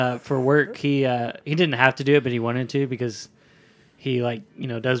For work, he didn't have to do it, but he wanted to because he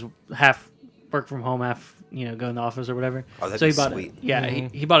does half work from home, half go in the office or whatever. Oh, that'd so he be bought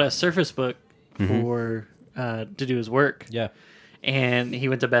sweet. he bought a Surface Book for to do his work. Yeah. And he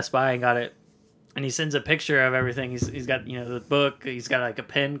went to Best Buy and got it. And he sends a picture of everything. He's got the book. He's got like a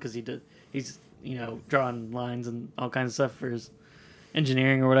pen because he's drawing lines and all kinds of stuff for his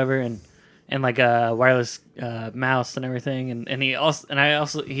engineering or whatever, and like a wireless mouse and everything. And he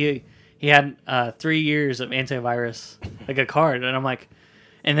had 3 years of antivirus, like a card. And I'm like,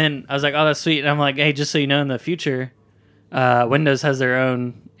 and then I was like, oh, that's sweet. And I'm like, hey, just so you know, in the future, Windows has their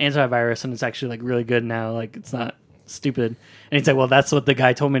own antivirus, and it's actually like really good now. Like it's not stupid. And he's like, well, that's what the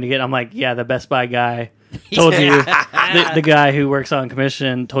guy told me to get. I'm like, yeah, the Best Buy guy told you. The guy who works on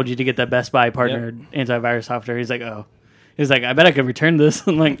commission told you to get the Best Buy partnered antivirus software. He's like, oh. He's like, I bet I could return this.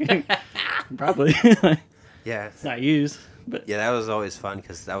 I'm like, probably. Yeah. It's not used. But Yeah, that was always fun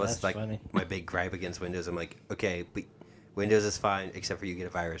because that was That's like funny. my big gripe against Windows. I'm like, okay, but Windows is fine except for you get a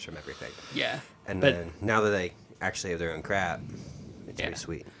virus from everything. yeah. And But then now that they actually have their own crap, it's Yeah. pretty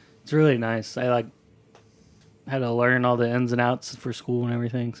sweet. it's really nice. I had to learn all the ins and outs for school and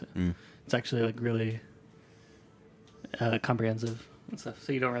everything. So it's actually like really comprehensive and stuff.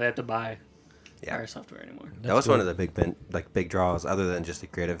 So you don't really have to buy Yeah. our software anymore. That was one of the big draws, other than just the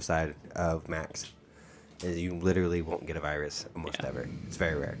creative side of Macs, is you literally won't get a virus almost ever. It's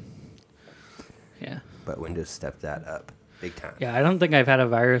very rare. Yeah. But Windows stepped that up big time. Yeah, I don't think I've had a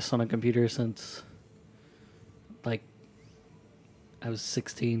virus on a computer since like I was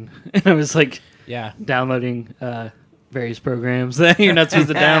 16, and I was like Yeah. downloading various programs that you're not supposed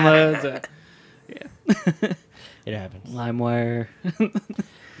to download. So, yeah, It happens. LimeWire,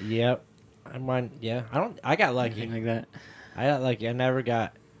 Yep. I got lucky. anything like that. I got lucky. I never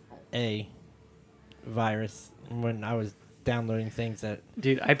got a virus when I was downloading things that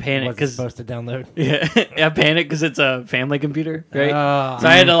Dude, I I panicked wasn't because supposed to download. yeah, I panicked because it's a family computer, right? Oh. So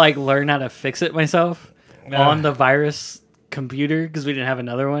I had to learn how to fix it myself Ah. on the virus computer because we didn't have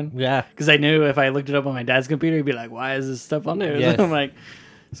another one. Yeah. Because I knew if I looked it up on my dad's computer, he'd be like, "Why is this stuff on there?" Yes. I'm like,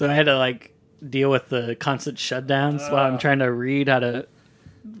 so I had to deal with the constant shutdowns while I'm trying to read how to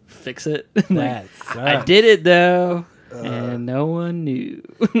fix it. That I sucks. did it though, and no one knew.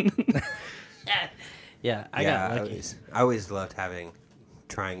 Yeah, I yeah, got lucky. I always loved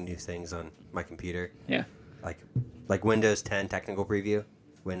trying new things on my computer. Yeah, Like Windows 10 technical preview,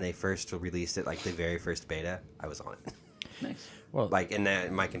 when they first released it, like the very first beta, I was on it. nice. Well, And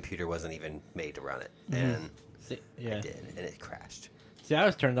that my computer wasn't even made to run it, and see, yeah. I did, and it crashed. See, I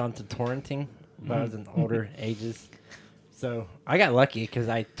was turned on to torrenting when I was in older ages. So I got lucky because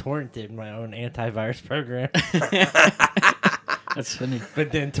I torrented my own antivirus program, That's funny.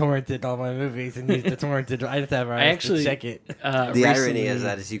 but then torrented all my movies and used the torrented antivirus I actually to check it. The irony is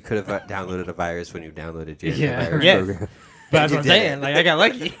that you could have downloaded a virus when you downloaded your Yeah. antivirus Yes. program. But that's You what I'm did saying. it. Like I got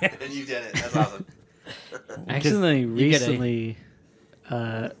lucky. And you did it. That's awesome. I accidentally you get a- recently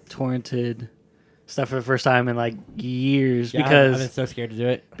torrented stuff for the first time in years Yeah, because I've been so scared to do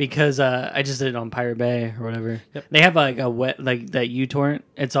it. I just did it on Pirate Bay or whatever. Yep. They have a web that uTorrent.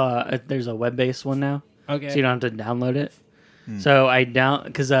 It's there's a web based one now, Okay. so you don't have to download it. So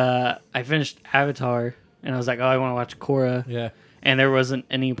because I finished Avatar and I was like, oh, I want to watch Korra, Yeah. and there wasn't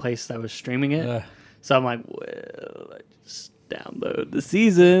any place that was streaming it. Ugh. So I'm like, well, I just download the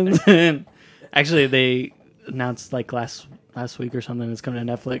seasons. And actually, they announced last week or something it's coming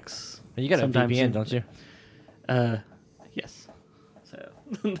to Netflix. You got a sometime VPN, soon. don't you? Yes. So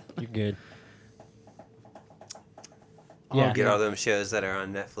You're good. Oh, Yeah. Get all them shows that are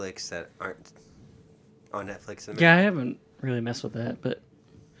on Netflix that aren't on Netflix. In yeah, I haven't really messed with that, but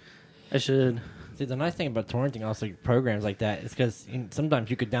I should. See, the nice thing about torrenting also programs like that is because sometimes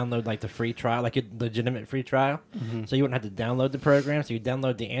you could download the free trial, like a legitimate free trial, so you wouldn't have to download the program. So you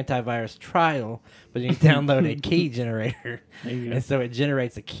download the antivirus trial, but then you download a key generator, There you go. and so it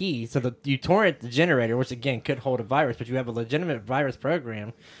generates a key. So you torrent the generator, which again could hold a virus, but you have a legitimate virus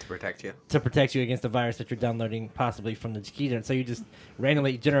program to protect you. to protect you against the virus that you're downloading, possibly from the key generator. So you just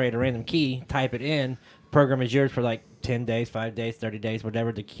randomly generate a random key, type it in. Program is yours for 10 days, 5 days, 30 days,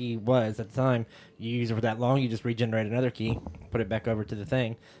 whatever the key was at the time. You use it for that long, you just regenerate another key, put it back over to the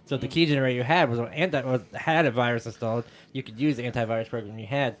thing. So if the key generator you had had a virus installed, you could use the antivirus program you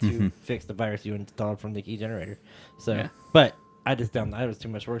had to fix the virus you installed from the key generator. So, Yeah. but I just downloaded. It was too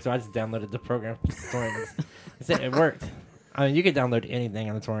much work, so I just downloaded the program. Torrents. It worked. I mean, you could download anything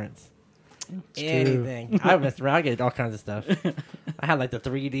on the torrents. Anything. I messed around. I get all kinds of stuff. I had the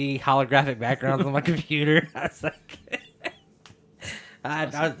 3D holographic backgrounds on my computer. I was like,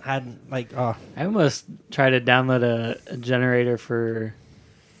 I I almost tried to download a generator for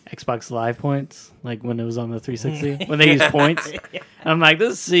Xbox Live points, like when it was on the 360, when they use points. And I'm like,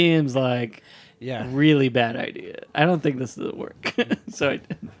 this seems like Yeah. really bad idea. I don't think this will work. So I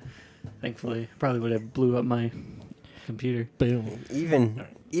did. Thankfully, probably would have blew up my computer. Boom.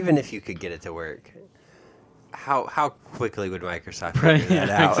 Even if you could get it to work, how quickly would Microsoft Right, figure that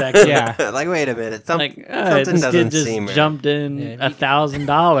yeah, out? exactly. Yeah. Like, wait a minute, Like, something this doesn't kid just seem right. jumped in Yeah,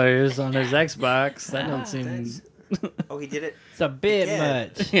 $1,000 on his Xbox. That don't seem. That's- Oh, he did it. It's a bit Yeah.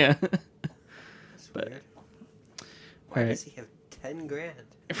 much. Yeah. That's But- weird. Why Right. does he have 10 grand?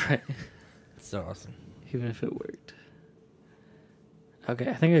 Right. So awesome. Even if it worked. Okay,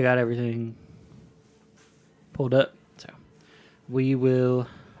 I think I got everything pulled up. So we will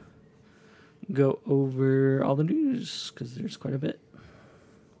go over all the news because there's quite a bit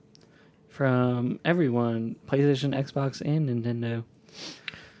from everyone: PlayStation, Xbox, and Nintendo.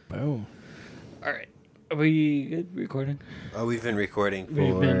 Boom. All right, are we good recording? Oh, we've been recording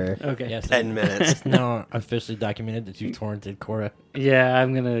We've for been okay. Yes. 10 minutes. It's now officially documented that you torrented Korra. Yeah,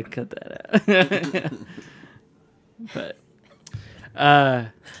 I'm gonna cut that out. But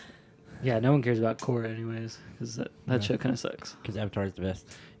yeah, no one cares about Korra anyways because that Yeah. show kind of sucks. Because Avatar is the best.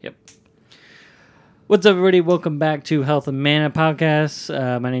 Yep. What's up, everybody? Welcome back to Health and Mana Podcast.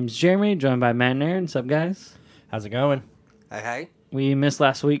 My name's Jeremy, joined by Matt and Aaron. What's up, guys? How's it going? Hi. We missed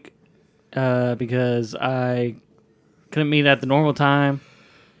last week because I couldn't meet at the normal time,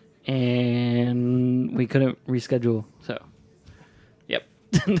 and we couldn't reschedule. So, yep.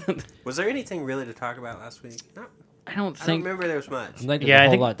 Was there anything really to talk about last week? No, I don't I don't think remember there was much. I think there's Yeah, I a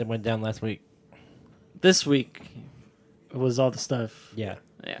whole think- lot that went down last week. this week was all the stuff. Yeah.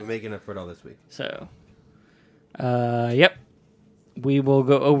 Yeah. We're making up for it all this week. So, yep. We will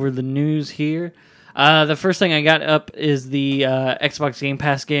go over the news here. The first thing I got up is the Xbox Game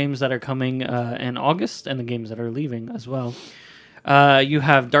Pass games that are coming in August and the games that are leaving as well. You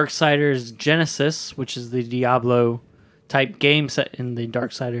have Darksiders Genesis, which is the Diablo type game set in the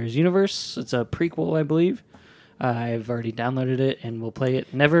Darksiders universe. It's a prequel, I believe. I've already downloaded it and will play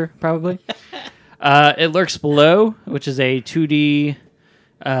it never, probably. It Lurks Below, which is a 2D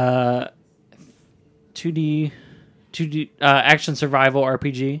action survival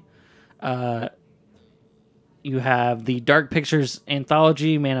RPG. You have the Dark Pictures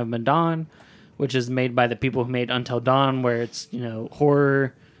anthology, Man of Medan, which is made by the people who made Until Dawn, where it's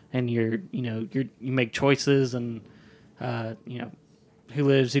horror and you make choices and who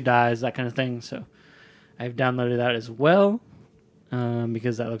lives, who dies, that kind of thing. So I've downloaded that as well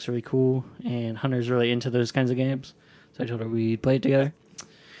because that looks really cool, and Hunter's really into those kinds of games. So I told her we'd play it together.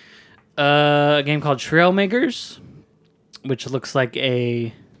 A game called Trailmakers, which looks like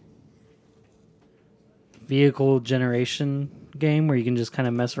a vehicle generation game where you can just kind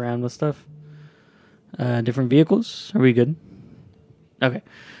of mess around with stuff. Different vehicles. Are we good? Okay.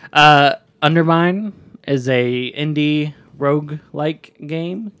 Undermine is a indie rogue-like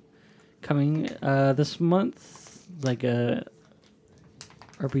game coming this month, like a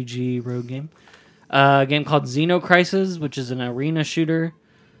RPG rogue game. A game called Xenocrisis, which is an arena shooter.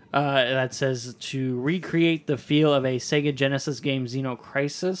 That says to recreate the feel of a Sega Genesis game,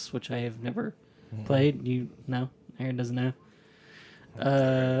 Xenocrisis, which I have never played. You know? Aaron doesn't know.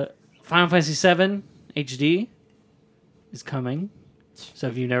 Final Fantasy VII HD is coming. So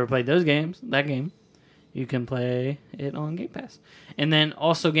if you've never played that game, you can play it on Game Pass. And then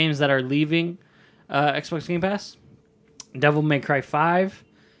also games that are leaving Xbox Game Pass. Devil May Cry 5,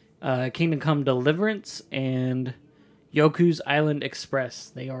 Kingdom Come Deliverance, and Yoku's Island Express.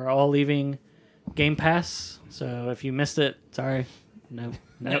 They are all leaving Game Pass. So if you missed it, sorry. Nope.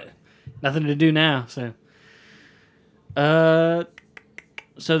 Nothing to do now.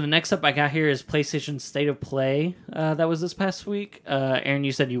 So the next up I got here is PlayStation State of Play. That was this past week. Aaron,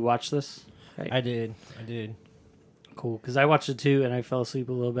 you said you watched this, right? I did. Cool, because I watched it too, and I fell asleep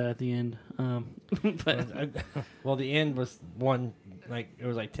a little bit at the end. But Well, the end was it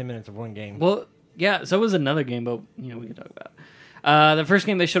was like 10 minutes of one game. well, yeah. So it was another game, but we can talk about. The first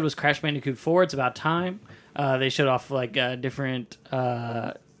game they showed was Crash Bandicoot 4. It's about time. They showed off different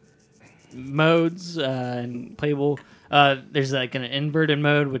modes and playable. There's like an inverted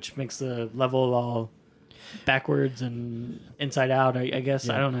mode, which makes the level all backwards and inside out. I guess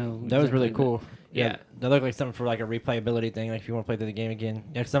Yeah. I don't know. That was really exactly, cool. Yeah. That looked like something for like a replayability thing. Like if you want to play through the game again.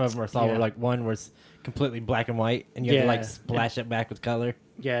 Yeah, some of them were Yeah. like one was completely black and white, and you had to like Yeah. splash it back with color.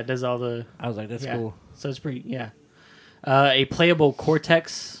 But yeah, it does all the. I was like, that's Yeah. cool. So it's pretty, yeah. A playable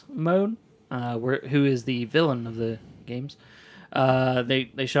Cortex mode, who is the villain of the games.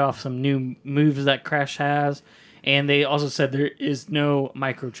 They show off some new moves that Crash has, and they also said there is no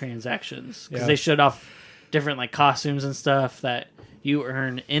microtransactions because Yeah. they showed off different like costumes and stuff that you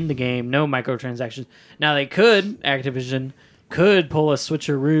earn in the game, no microtransactions. Now Activision could pull a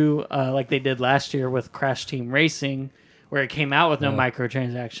switcheroo like they did last year with Crash Team Racing, where it came out with no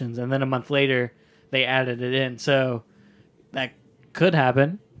microtransactions, and then a month later they added it in. So that could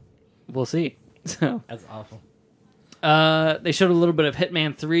happen. We'll see. So That's awful. they showed a little bit of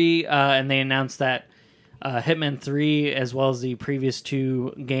Hitman 3, and they announced that Hitman 3, as well as the previous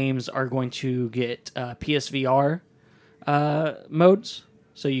 2 games, are going to get PSVR modes,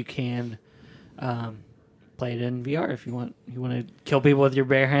 so you can play it in VR if you want. You want to kill people with your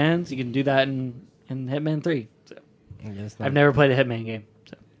bare hands, you can do that in Hitman 3. So I've never played a Hitman game.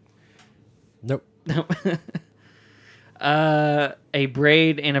 So. Nope. A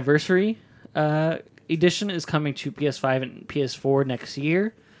Braid Anniversary edition is coming to PS5 and PS4 next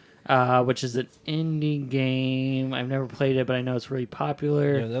year, which is an indie game. I've never played it, but I know it's really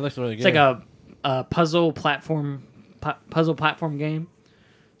popular. Yeah, that looks really good. It's like a puzzle platform game.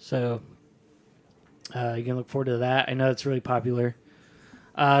 So you can look forward to that. I know it's really popular.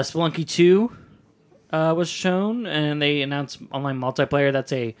 Spelunky 2 was shown, and they announced online multiplayer.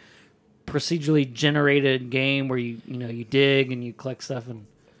 That's a procedurally generated game where you dig and you collect stuff. And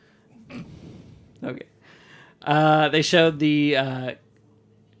okay, they showed the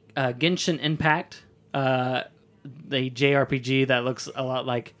Genshin Impact, the JRPG that looks a lot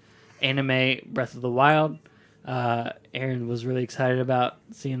like anime Breath of the Wild. Aaron was really excited about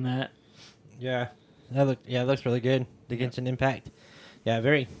seeing that. Yeah, it looks really good. The Genshin Impact. Yeah,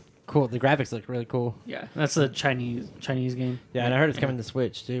 very cool. The graphics look really cool. Yeah, that's a Chinese game. Yeah, and I heard it's coming to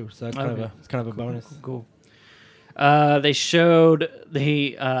Switch too, so that's kind of a bonus. Cool. They showed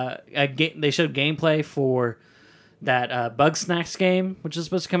they showed gameplay for that Bug Snacks game, which is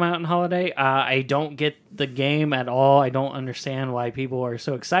supposed to come out in holiday. I don't get the game at all. I don't understand why people are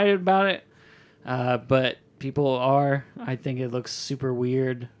so excited about it, but people are. I think it looks super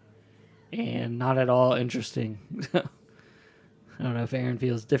weird and not at all interesting. I don't know if Aaron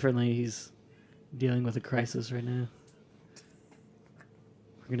feels differently. He's dealing with a crisis right now.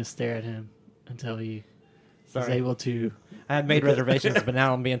 We're going to stare at him until he is able to... I had made reservations, but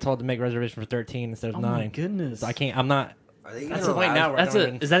now I'm being told to make reservations for 13 instead of 9. Oh my goodness. So I can't, I'm not... Are they That's the point now.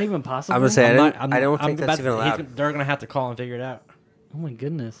 Is that even possible? I'm gonna say I don't think that's even allowed. They're going to have to call and figure it out. Oh my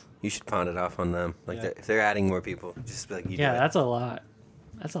goodness. You should pound it off on them. Like if they're adding more people, just be like you. Yeah, do it. that's a lot.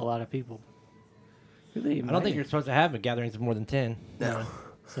 That's a lot of people. I don't think you're supposed to have gatherings of more than 10. No.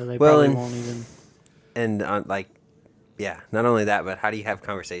 So they probably won't even... And not only that, but how do you have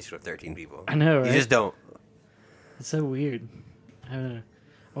conversation with 13 people? I know, right? You just don't. It's so weird. I don't know.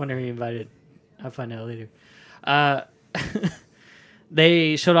 I wonder who he invited. I'll find out later.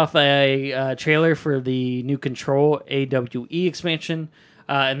 They showed off a trailer for the new Control AWE expansion,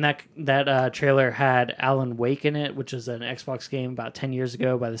 and that trailer had Alan Wake in it, which is an Xbox game about 10 years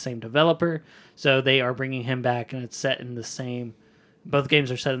ago by the same developer. So they are bringing him back, and it's set in the same... Both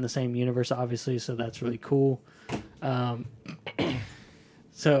games are set in the same universe, obviously, so that's really cool.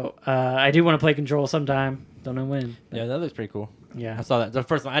 So I do want to play Control sometime. Don't know when. Yeah, that looks pretty cool. Yeah. I saw that. The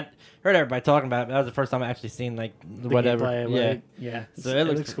first time I heard everybody talking about it, but that was the first time I actually seen The whatever. gameplay, yeah. So it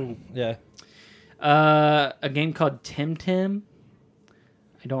looks cool. Yeah. A game called Tim Tim.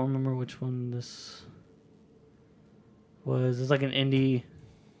 I don't remember which one this was. It's like an indie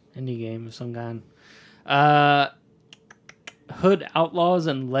game of some kind. Hood Outlaws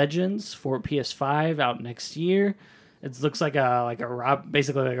and Legends for PS5 out next year. It looks like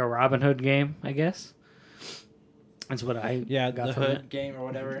basically like a Robin Hood game, I guess. That's what I got the from Hood it. game or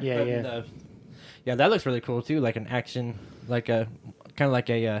whatever. Yeah. Yeah, that looks really cool too. Like an action, like a kind of like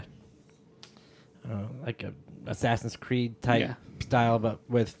a Assassin's Creed type style, but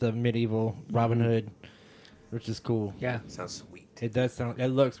with the medieval Robin Hood, which is cool. Yeah, Sounds sweet. It does sound. It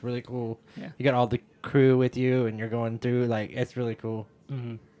looks really cool. Yeah. You got all the crew with you, and you're going through. Like, it's really cool.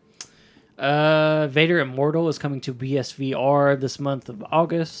 Mm-hmm. Vader Immortal is coming to PSVR this month of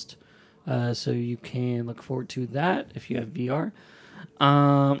August, so you can look forward to that if you have VR.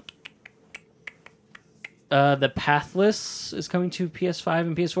 The Pathless is coming to PS5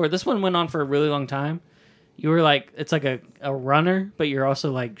 and PS4. This one went on for a really long time. You were like, it's like a runner, but you're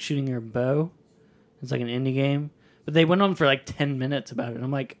also like shooting your bow. It's like an indie game. But they went on for like 10 minutes about it. And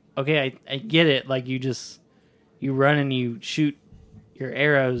I'm like, okay, I get it. Like you run and you shoot your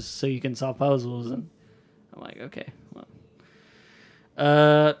arrows so you can solve puzzles. And I'm like, okay.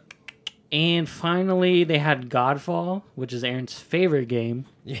 Well. And finally, they had Godfall, which is Aaron's favorite game.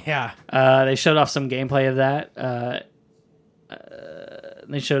 Yeah. They showed off some gameplay of that.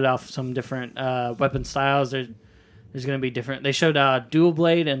 They showed off some different weapon styles. There's going to be different. They showed dual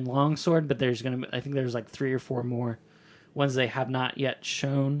blade and longsword, but I think there's like 3 or 4 more ones they have not yet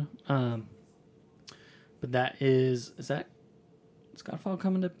shown. But that is that Godfall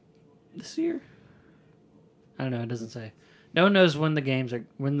coming to this year? I don't know. It doesn't say. No one knows when the games are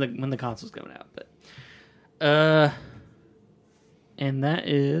when the console's coming out. But and that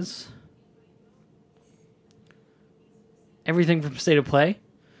is everything from State of Play.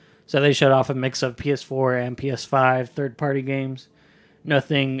 So they showed off a mix of PS4 and PS5 third-party games.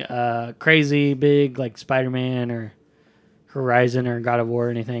 Nothing crazy big like Spider-Man or Horizon or God of War or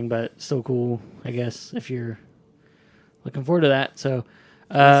anything, but still cool, I guess, if you're looking forward to that. So,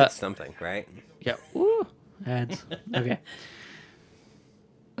 It's something, right? yeah, woo, ads. Okay.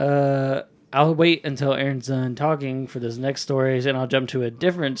 I'll wait until Aaron's done talking for this next story, and I'll jump to a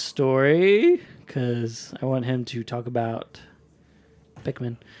different story because I want him to talk about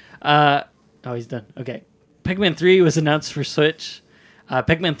Pikmin. Oh, he's done. Okay. Pikmin 3 was announced for Switch.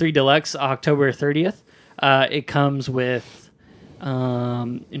 Pikmin 3 Deluxe, October 30th. It comes with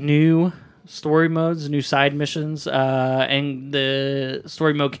new story modes, new side missions, and the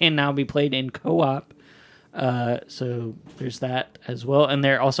story mode can now be played in co-op. So there's that as well. And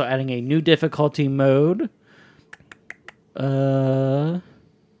they're also adding a new difficulty mode.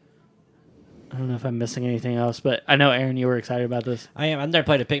 I don't know if I'm missing anything else, but I know, Aaron, you were excited about this. I am. I've never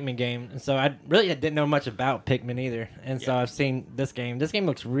played a Pikmin game, and so I really didn't know much about Pikmin either. And so I've seen this game. This game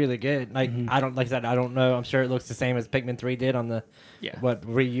looks really good. Like I said, I don't know. I'm sure it looks the same as Pikmin 3 did on the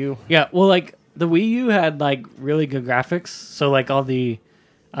Wii U. Yeah, well, like the Wii U had like really good graphics. So like all the,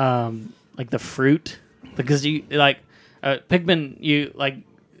 like the fruit, because you like Pikmin, you like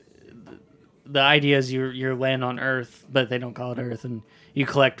the idea is you land on Earth, but they don't call it Earth, and you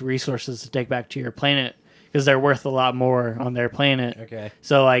collect resources to take back to your planet because they're worth a lot more on their planet. Okay.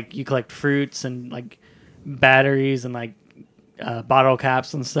 So like you collect fruits and like batteries and like bottle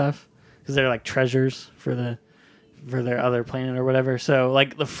caps and stuff because they're like treasures for their other planet or whatever. So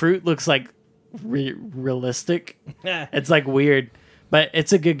like the fruit looks like realistic. It's like weird, but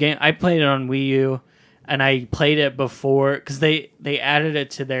it's a good game. I played it on Wii U, and I played it before because they added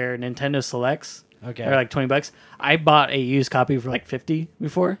it to their Nintendo Selects. Okay. They're like $20. I bought a used copy for like $50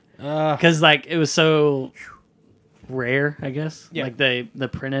 before because like it was so rare, I guess. Yeah. Like the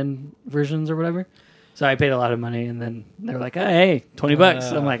printed versions or whatever. So I paid a lot of money, and then they were like, oh, "Hey,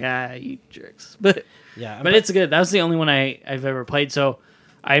 $20." I'm like, you jerks. But Yeah. but it's good. That was the only one I've ever played. So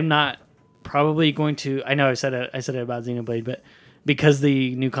I'm not probably going to. I know I said it about Xenoblade, but because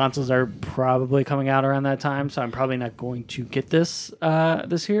the new consoles are probably coming out around that time, so I'm probably not going to get this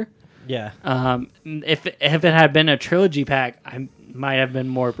this year. Yeah. If it had been a trilogy pack, I might have been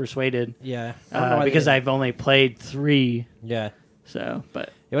more persuaded. Yeah. I don't know why Because they I've only played 3. Yeah. So,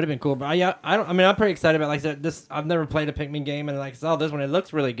 but It would have been cool, but I'm pretty excited about, like I said, this. I've never played a Pikmin game, and like I saw this one, it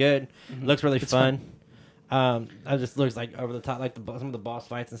looks really good. It looks really fun. It just looks like over the top, like some of the boss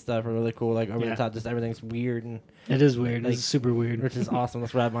fights and stuff are really cool. Like over the top, just everything's weird and it is weird. Like, It's super weird. which is awesome.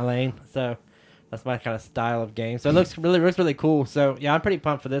 That's right up my lane. So that's my kind of style of game. So it looks really cool. So yeah, I'm pretty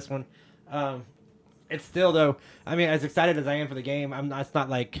pumped for this one. It's still though. I mean, as excited as I am for the game, I'm not. It's not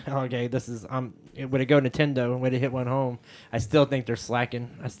like okay, this is. Would it go Nintendo and would it hit one home? I still think they're slacking.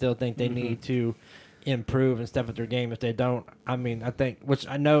 I still think they need to improve and step up their game. If they don't, I mean, I think, which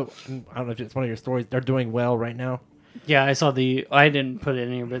I know. I don't know if it's one of your stories. They're doing well right now. Yeah, I saw I didn't put it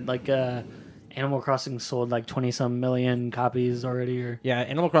in here, but like Animal Crossing sold like 20-some million copies already. Or Yeah,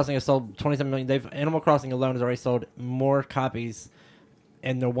 Animal Crossing has sold 27 million. Animal Crossing alone has already sold more copies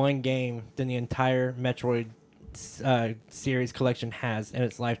in the one game than the entire Metroid series collection has in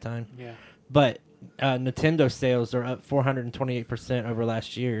its lifetime. yeah, But Nintendo sales are up 428% over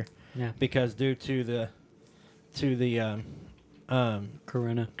last year. yeah, Because due to the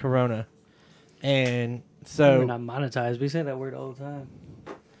Corona. and We're so not monetized. We say that word all the time.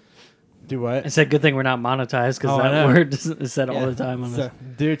 do what? I said good thing we're not monetized because I know. that word is said all the time on So this.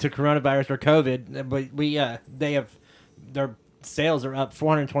 due to coronavirus or COVID, but they have their sales are up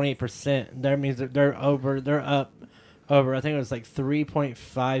 428%. That means that they're up over, I think it was like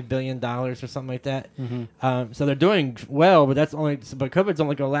 $3.5 billion or something like that. So they're doing well, but but COVID's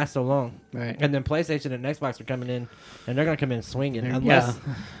only going to last so long. Right. And then PlayStation and Xbox are coming in, and they're going to come in swinging. Yeah.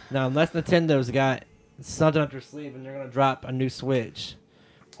 Unless Nintendo's got something up their sleeve and they're going to drop a new Switch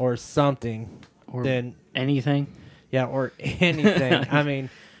or something, Or then anything. yeah, or anything. I mean,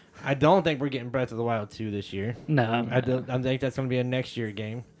 I don't think we're getting Breath of the Wild 2 this year. No. I think that's going to be a next year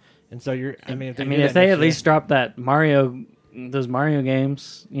game. And so if they, if they at least drop that those Mario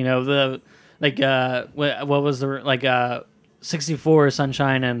games, what was the 64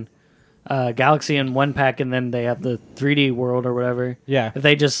 Sunshine and Galaxy in one pack, and then they have the 3D world or whatever. Yeah. If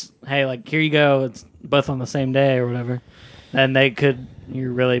they just, hey, like, here you go, it's both on the same day or whatever, then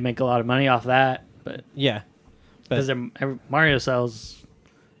you really make a lot of money off that. But Yeah. because Mario sells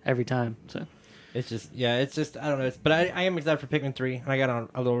every time, so It's just I don't know. But I am excited for Pikmin 3. I got on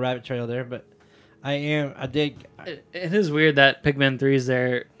a little rabbit trail there, but it is weird that Pikmin 3 is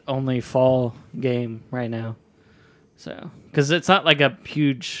their only fall game right now. So, because it's not like a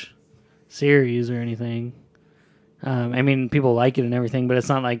huge series or anything. I mean, people like it and everything, but it's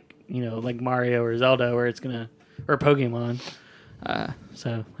not like, like Mario or Zelda or Pokemon.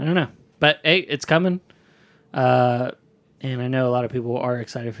 So I don't know, but hey, it's coming. And I know a lot of people are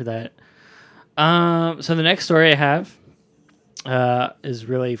excited for that. So the next story I have is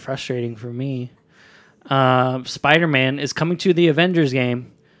really frustrating for me. Spider-Man is coming to the Avengers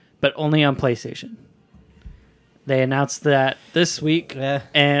game, but only on PlayStation. They announced that this week,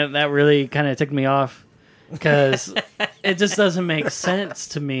 and that really kind of ticked me off because it just doesn't make sense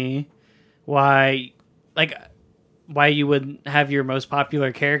to me why you would have your most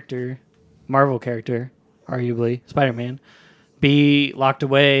popular character, Marvel character, arguably Spider-Man, be locked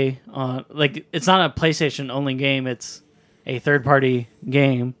away on it's not a PlayStation only game, it's a third-party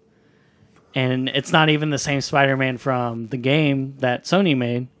game, and it's not even the same Spider-Man from the game that Sony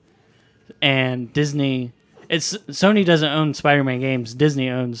made. And Sony doesn't own Spider-Man games, Disney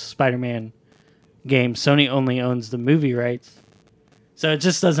owns Spider-Man games. Sony only owns the movie rights. So it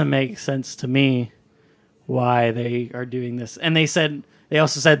just doesn't make sense to me why they are doing this. And they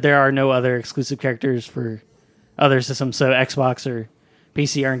also said there are no other exclusive characters for other systems, so Xbox or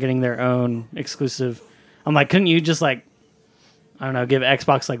PC aren't getting their own exclusive. I'm like, couldn't you just I don't know, give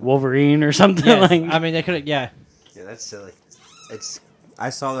Xbox Wolverine or something? Yes. I mean, they could, Yeah, that's silly. I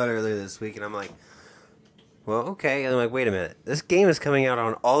saw that earlier this week, and I'm like, well, okay. And I'm like, wait a minute. This game is coming out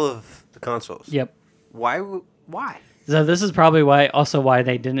on all of the consoles. Yep. Why? So this is probably why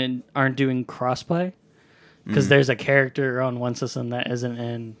they aren't doing crossplay, because there's a character on one system that isn't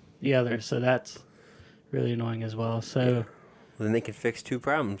in the other. So that's really annoying as well. So well, then they can fix two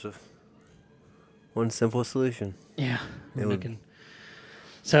problems with one simple solution. Yeah.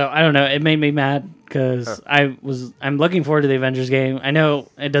 So I don't know. It made me mad because I'm looking forward to the Avengers game. I know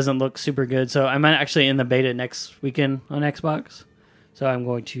it doesn't look super good, so I'm actually in the beta next weekend on Xbox. So I'm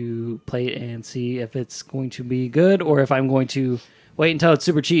going to play it and see if it's going to be good, or if I'm going to wait until it's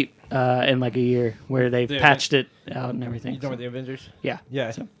super cheap in a year where they've patched it out and everything. You talking about the Avengers? Yeah.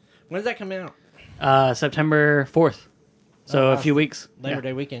 Yeah. So, when does that come out? September 4th. So a few weeks. Labor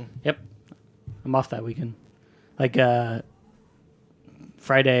Day weekend. Yep. I'm off that weekend.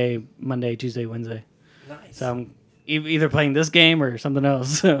 Friday, Monday, Tuesday, Wednesday. Nice. So I'm either playing this game or something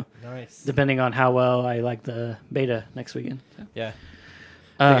else. So nice. Depending on how well I like the beta next weekend. So. Yeah.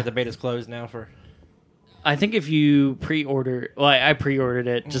 I think the beta's closed now for... I think if you pre-order... Well, I pre-ordered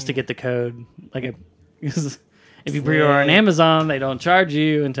it just to get the code. If you pre-order on Amazon, they don't charge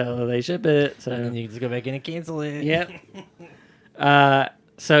you until they ship it. So and then you just go back in and cancel it. Yep.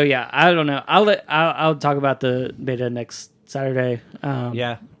 So yeah, I don't know. I'll talk about the beta next Saturday.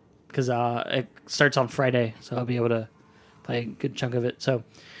 Yeah. Because it starts on Friday, so I'll be able to play a good chunk of it. So,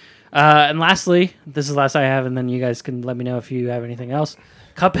 and lastly, this is the last I have, and then you guys can let me know if you have anything else.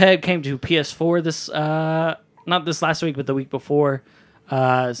 Cuphead came to PS4 not this last week, but the week before.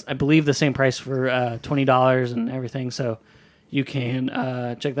 I believe the same price for $20 and everything, so you can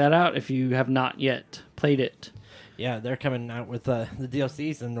check that out if you have not yet played it. Yeah, they're coming out with the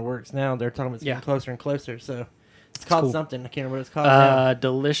DLCs in the works now. They're talking about it's getting closer and closer, so it's called something. I can't remember what it's called now.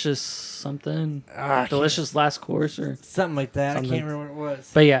 Delicious something. Delicious Last Course or something like that. Something. I can't remember what it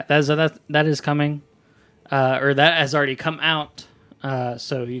was. But yeah, that is coming, or that has already come out.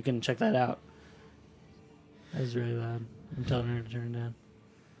 So you can check that out. That is really loud. I'm telling her to turn it down.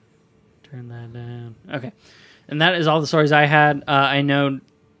 Turn that down. Okay. And that is all the stories I had. I know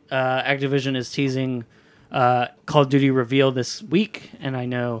Activision is teasing Call of Duty reveal this week, and I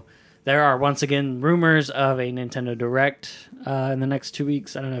know there are once again rumors of a Nintendo Direct in the next 2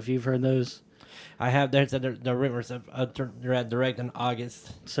 weeks. I don't know if you've heard those. I have. There's the rumors of Direct in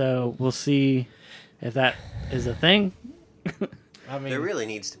August. So we'll see if that is a thing. I mean, there really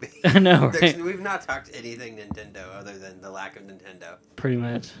needs to be. I know, right? We've not talked anything Nintendo other than the lack of Nintendo. Pretty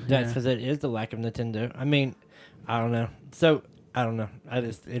much. That's because it is the lack of Nintendo. I mean, I don't know. So, I don't know.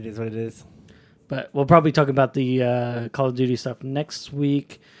 It is what it is. But we'll probably talk about the Call of Duty stuff next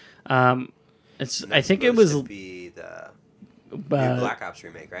week. I think it was... to be the Black Ops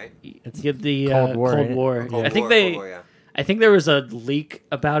remake, right? It's the Cold War. Cold War. Cold I think War, yeah. I think there was a leak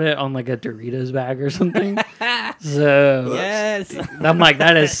about it on a Doritos bag or something. So yes, I'm like,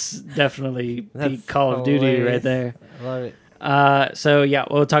 that is definitely the Call of Duty right there. I love it. So yeah,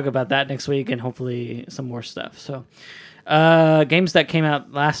 we'll talk about that next week and hopefully some more stuff. So, games that came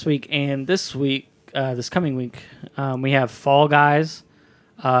out last week and this week, this coming week, we have Fall Guys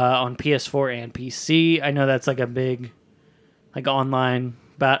on PS4 and PC. I know that's like a big, like online.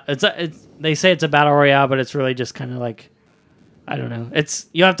 It's they say it's a battle royale, but it's really just kind of like, I don't know.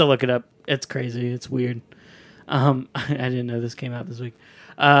 You have to look it up. It's crazy. It's weird. I didn't know this came out this week.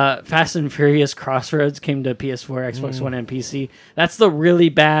 Fast and Furious Crossroads came to PS4, Xbox One, and PC. That's the really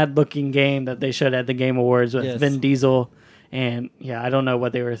bad looking game that they showed at the Game Awards with Vin Diesel. And yeah, I don't know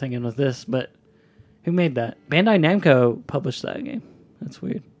what they were thinking with this, but who made that? Bandai Namco published that game. That's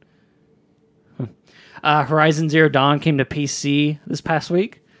weird. Horizon Zero Dawn came to PC this past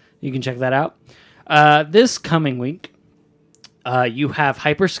week. You can check that out. This coming week, you have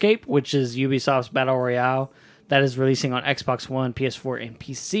Hyperscape, which is Ubisoft's Battle Royale that is releasing on Xbox One, PS4, and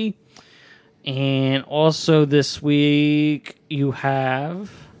PC. And also this week, you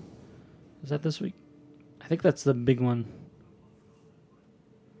have... Is that this week? I think that's the big one.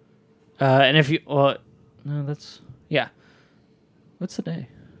 And if you... Well, no, that's... Yeah. What's the day?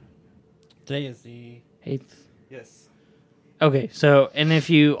 Today is the 8th. Yes. Okay, so, and if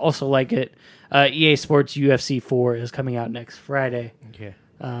you also like it, EA Sports UFC 4 is coming out next Friday. Okay.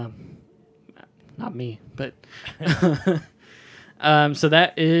 Not me, but... so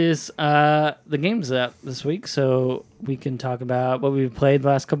that is the games up this week, so we can talk about what we've played the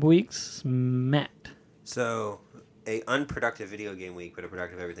last couple weeks. Matt. So, a unproductive video game week, but a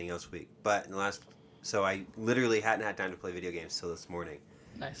productive everything else week. But in the last... So I literally hadn't had time to play video games till this morning.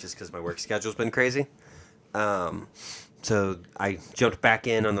 Nice. Just because my work schedule's been crazy. So I jumped back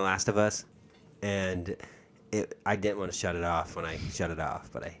in on The Last of Us, and I didn't want to shut it off when I shut it off,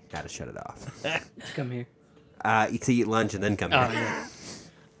 but I had to shut it off. Come here. To eat lunch and then come Oh, here. yeah.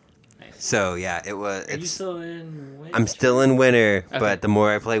 Nice. So yeah, it was. Are you still in winter? I'm still in winter, Okay. but the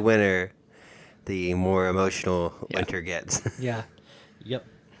more I play winter, the more emotional Yeah. winter gets. Yeah. Yep.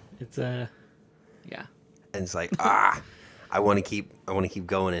 It's, yeah. And it's like, I want to keep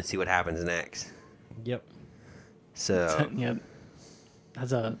going and see what happens next. Yep. So Yeah.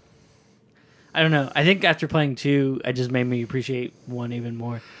 That's I don't know. I think after playing 2, it just made me appreciate 1 even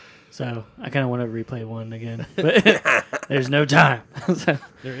more. So I kind of want to replay 1 again, but there's no time. So,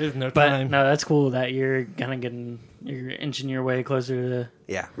 There is no but time. no, that's cool that you're kind of you're inching your way closer to the.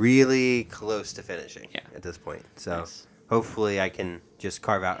 yeah, really close to finishing Yeah. at this point. So Nice. hopefully I can just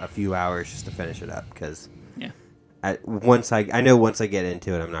carve out a few hours just to finish it up because Yeah. I know once I get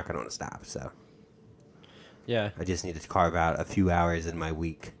into it, I'm not going to want to stop. So Yeah. I just need to carve out a few hours in my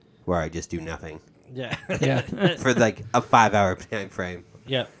week where I just do nothing Yeah. Yeah. for like a 5-hour time frame,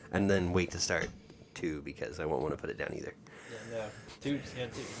 Yep. and then wait to start 2 because I won't want to put it down either. Yeah, no.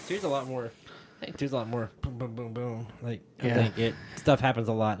 Two's a lot more. I think two's a lot more. Boom, boom, boom, boom. Like Yeah. I think stuff happens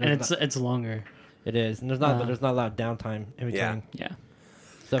a lot. And There's it's longer. it is, and there's not a lot of downtime in between. Yeah. Yeah.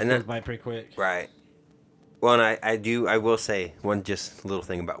 Stuff And goes that- by pretty quick. Right. Well, and I will say one just little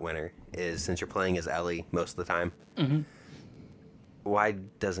thing about winter is since you're playing as Ellie most of the time, Mhm. why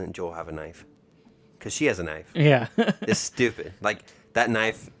doesn't Joel have a knife? Because she has a knife. Yeah. It's stupid. Like, that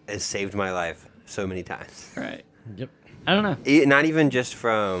knife has saved my life so many times. Right. Yep. I don't know. Not even just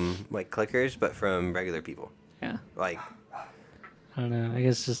from, like, clickers, but from regular people. Yeah. Like, I don't know. I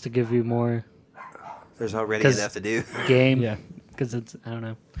guess just to give you more there's already 'Cause- enough to do. game. Yeah. Because it's I don't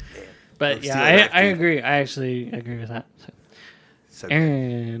know. Man. But I'm yeah, stealing knife, I dude. agree. I actually agree with that. So. So good.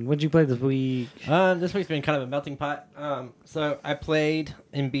 Aaron, what'd you play this week? This week's been kind of a melting pot. So I played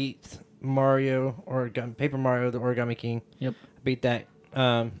and beat Mario Paper Mario: The Origami King. Yep. Beat that.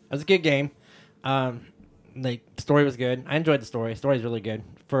 It was a good game. Like story was good. I enjoyed the story. Story's really good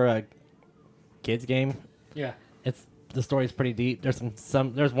for a kids game. Yeah. The story's pretty deep. There's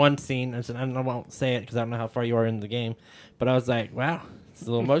there's one scene. I won't say it because I don't know how far you are in the game, but I was like, wow, it's a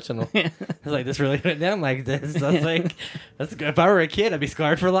little emotional. I was like, this really went down like this. I was like, that's good. If I were a kid, I'd be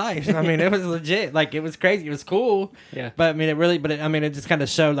scarred for life. I mean, it was legit. Like, it was crazy. It was cool. Yeah. But I mean, it just kind of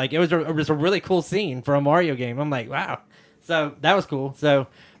showed like it was a really cool scene for a Mario game. I'm like, wow. So that was cool. So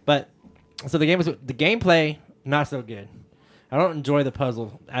the gameplay not so good. I don't enjoy the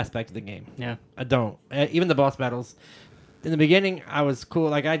puzzle aspect of the game. Yeah. I don't. Even the boss battles. In the beginning, I was cool.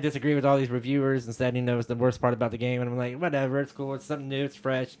 Like, I disagree with all these reviewers and said, it's the worst part about the game. And I'm like, whatever, it's cool. It's something new. It's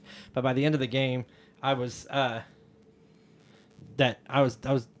fresh. But by the end of the game, it was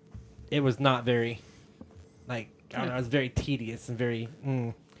not very, like, I don't know, it was very tedious and very,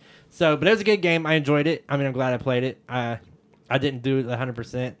 So, but it was a good game. I enjoyed it. I mean, I'm glad I played it. I didn't do it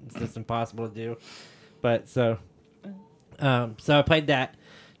 100%. It's just impossible to do. But, so I played that.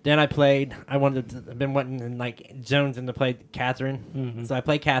 Then I played. I've been wanting and like jonesing to play Catherine. So I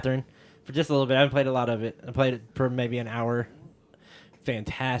played Catherine for just a little bit. I haven't played a lot of it. I played it for maybe an hour.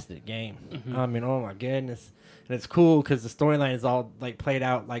 Fantastic game. I mean, oh my goodness. And it's cool because the storyline is all like played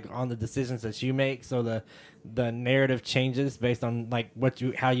out like on the decisions that you make. So the narrative changes based on like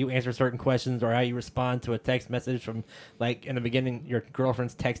how you answer certain questions or how you respond to a text message from like in the beginning your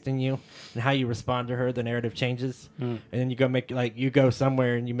girlfriend's texting you and how you respond to her. The narrative changes, and then you go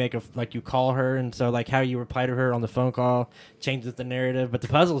somewhere and you you call her, and so like how you reply to her on the phone call changes the narrative. But the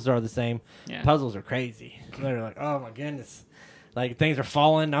puzzles are the same. Yeah. Puzzles are crazy. They're like, oh my goodness. Like things are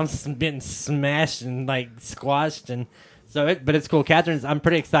falling. I'm getting smashed and like squashed, and but it's cool. I'm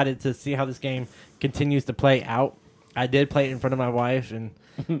pretty excited to see how this game continues to play out. I did play it in front of my wife, and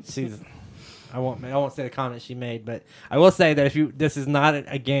I won't say the comment she made, but I will say that this is not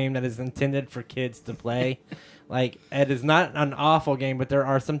a game that is intended for kids to play. Like it is not an awful game, but there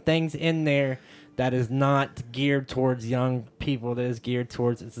are some things in there that is not geared towards young people. That is geared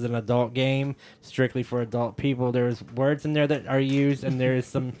towards, this is an adult game, strictly for adult people. There's words in there that are used, and there is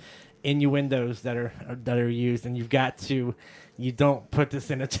some innuendos that are used, and you don't put this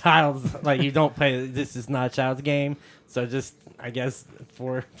in a child's, like you don't play, this is not a child's game. So just, I guess,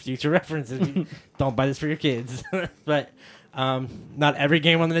 for future references, don't buy this for your kids. But not every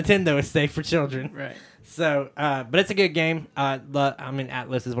game on the Nintendo is safe for children. Right. So, but it's a good game.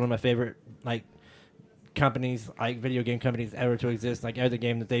 Atlas is one of my favorite, like, companies, like video game companies ever to exist. Like every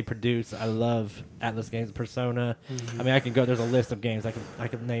game that they produce, I love Atlas games. Persona. I mean, I can go. There's a list of games I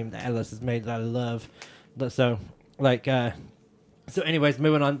can name that Atlas has made that I love. So anyways,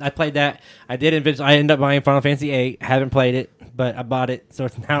 moving on. I played that. I ended up buying Final Fantasy VIII. Haven't played it, but I bought it, so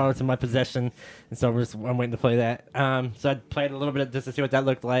it's in my possession, and so I'm waiting to play that. So I played a little bit just to see what that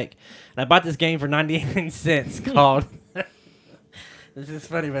looked like, and I bought this game for 99 cents called. This is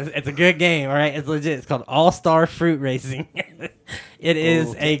funny, but it's a good game, all right? It's legit. It's called All-Star Fruit Racing. It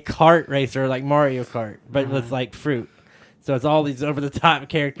is a kart racer like Mario Kart, but with like fruit. So it's all these over-the-top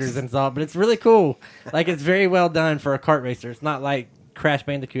characters and all, but it's really cool. Like, it's very well done for a kart racer. It's not like Crash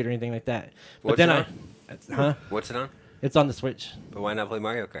Bandicoot or anything like that. But What's it on? It's on the Switch. But why not play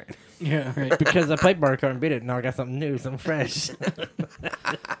Mario Kart? Yeah, right. Because I played Mario Kart and beat it. Now I got something new, something fresh.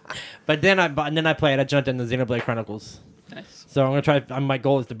 But then I played. I jumped into Xenoblade Chronicles. Nice. So I'm gonna try. My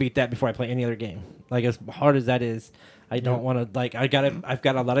goal is to beat that before I play any other game. Like as hard as that is, I don't want to. Like I've got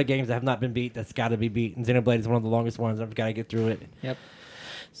a lot of games that have not been beat. That's got to be beat. And Xenoblade is one of the longest ones. I've got to get through it. Yep.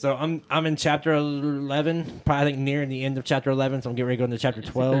 So I'm in chapter 11. Probably I think near the end of chapter 11. So I'm getting ready to go into chapter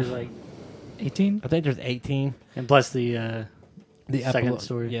 12. There's like 18. I think there's 18. And plus the second epilogue.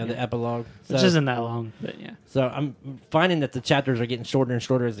 story. Yeah, the epilogue. Which isn't that long, but yeah. So I'm finding that the chapters are getting shorter and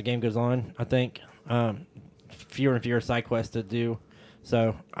shorter as the game goes on. I think fewer and fewer side quests to do.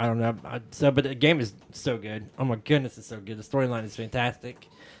 So I don't know. But the game is so good. Oh my goodness, it's so good. The storyline is fantastic.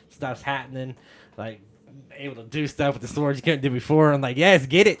 Stuff's happening. Like able to do stuff with the swords you couldn't do before. I'm like, yes,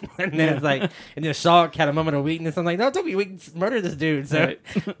 get it. And then it's like, and then Shulk had a moment of weakness. I'm like, no, don't be weak. Murder this dude. So, Right.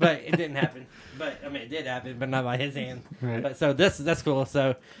 but it didn't happen. But I mean, it did happen, but not by his hand. Right. But so that's cool.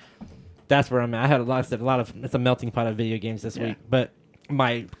 So that's where I'm at. I had a lot of it's a melting pot of video games this week. But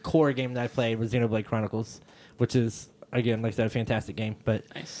my core game that I played was Xenoblade Chronicles, which is again, like I said, a fantastic game. But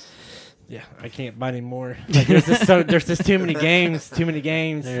Nice. yeah, I can't buy any more. Like, there's just too many games. Too many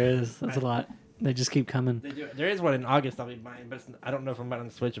games. There is. That's a lot. They just keep coming. They do. There is one in August I'll be buying, but I don't know if I'm buying on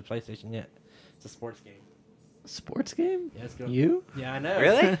the Switch or PlayStation yet. It's a sports game. Sports game? Yeah, it's good. You? Yeah, I know.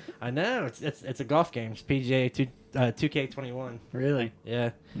 Really? I know. It's a golf game. It's PGA 2K21. Really?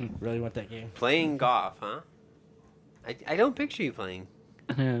 Yeah, really want that game. Playing golf, huh? I don't picture you playing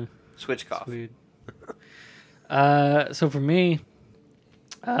Yeah. Switch golf. Weird. So for me,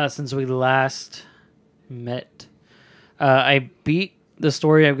 since we last met, I beat the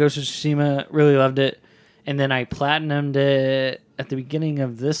story of Ghost of Tsushima, really loved it, and then I platinumed it at the beginning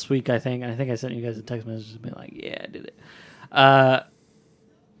of this week, I think, and I think I sent you guys a text message to be like, yeah, I did it.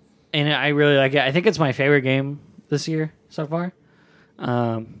 And I really like it. I think it's my favorite game this year so far.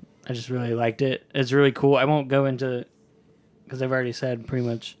 I just really liked it. It's really cool. I won't go into, because I've already said pretty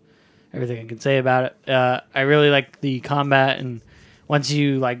much everything I can say about it. I really like the combat, and once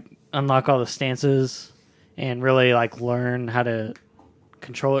you like unlock all the stances and really like learn how to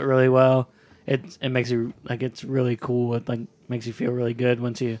control it really well, it makes you like, it's really cool. It like makes you feel really good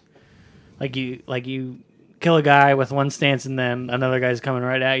once you kill a guy with one stance and then another guy's coming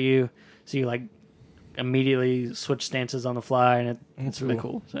right at you, so you like immediately switch stances on the fly, and it's really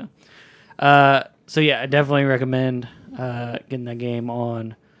cool. So yeah, I definitely recommend getting that game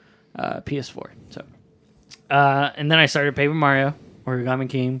on PS4. So and then I started Paper Mario, Origami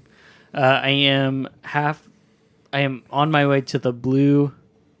King. I am on my way to the blue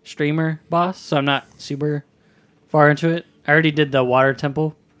streamer boss, so I'm not super far into it. I already did the water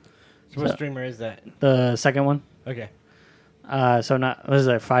temple, So what streamer is that? the second one. Okay. So not, what is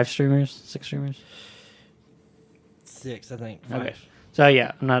there, 5 streamers? 6 streamers? 6, I think. 5. Okay. So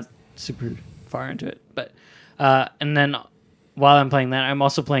yeah, I'm not super far into it. But and then while I'm playing that, I'm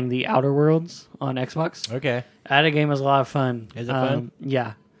also playing the Outer Worlds on Xbox. Okay. That game was a lot of fun. Is it fun?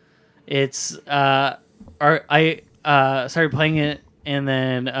 Yeah. It's I started playing it, and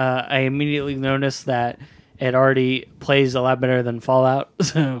then I immediately noticed that it already plays a lot better than Fallout.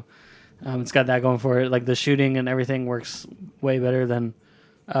 So it's got that going for it. Like the shooting and everything works way better than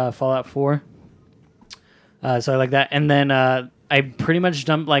Fallout 4. So I like that. And then I pretty much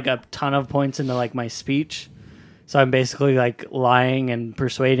dumped like a ton of points into like my speech. So I'm basically like lying and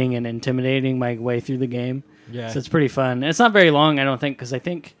persuading and intimidating my way through the game. Yeah. So it's pretty fun. It's not very long, I don't think, because I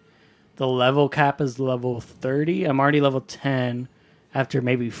think the level cap is level 30. I'm already level 10 after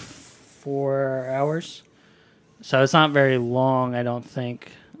maybe 4 hours. So it's not very long, I don't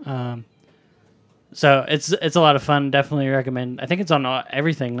think. So it's a lot of fun. Definitely recommend. I think it's on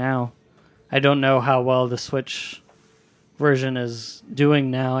everything now. I don't know how well the Switch version is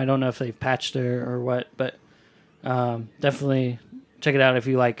doing now. I don't know if they've patched it or what, but definitely check it out if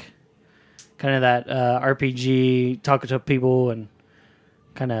you like kind of that RPG, talk to people and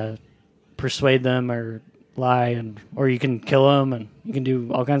kind of persuade them or lie, or you can kill them and you can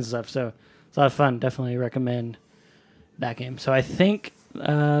do all kinds of stuff. So it's a lot of fun. Definitely recommend that game. So I think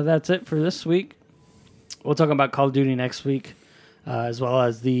that's it for this week. We'll talk about Call of Duty next week, as well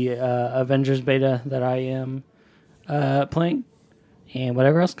as the Avengers beta that I am playing, and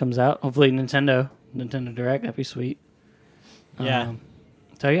whatever else comes out. Hopefully Nintendo Direct. That'd be sweet. Yeah.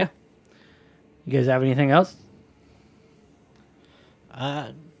 So yeah, you guys have anything else?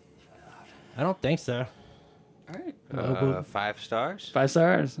 I don't think so. All right. 5 stars. 5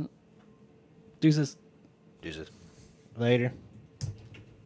 stars. Deuces. Deuces. Later.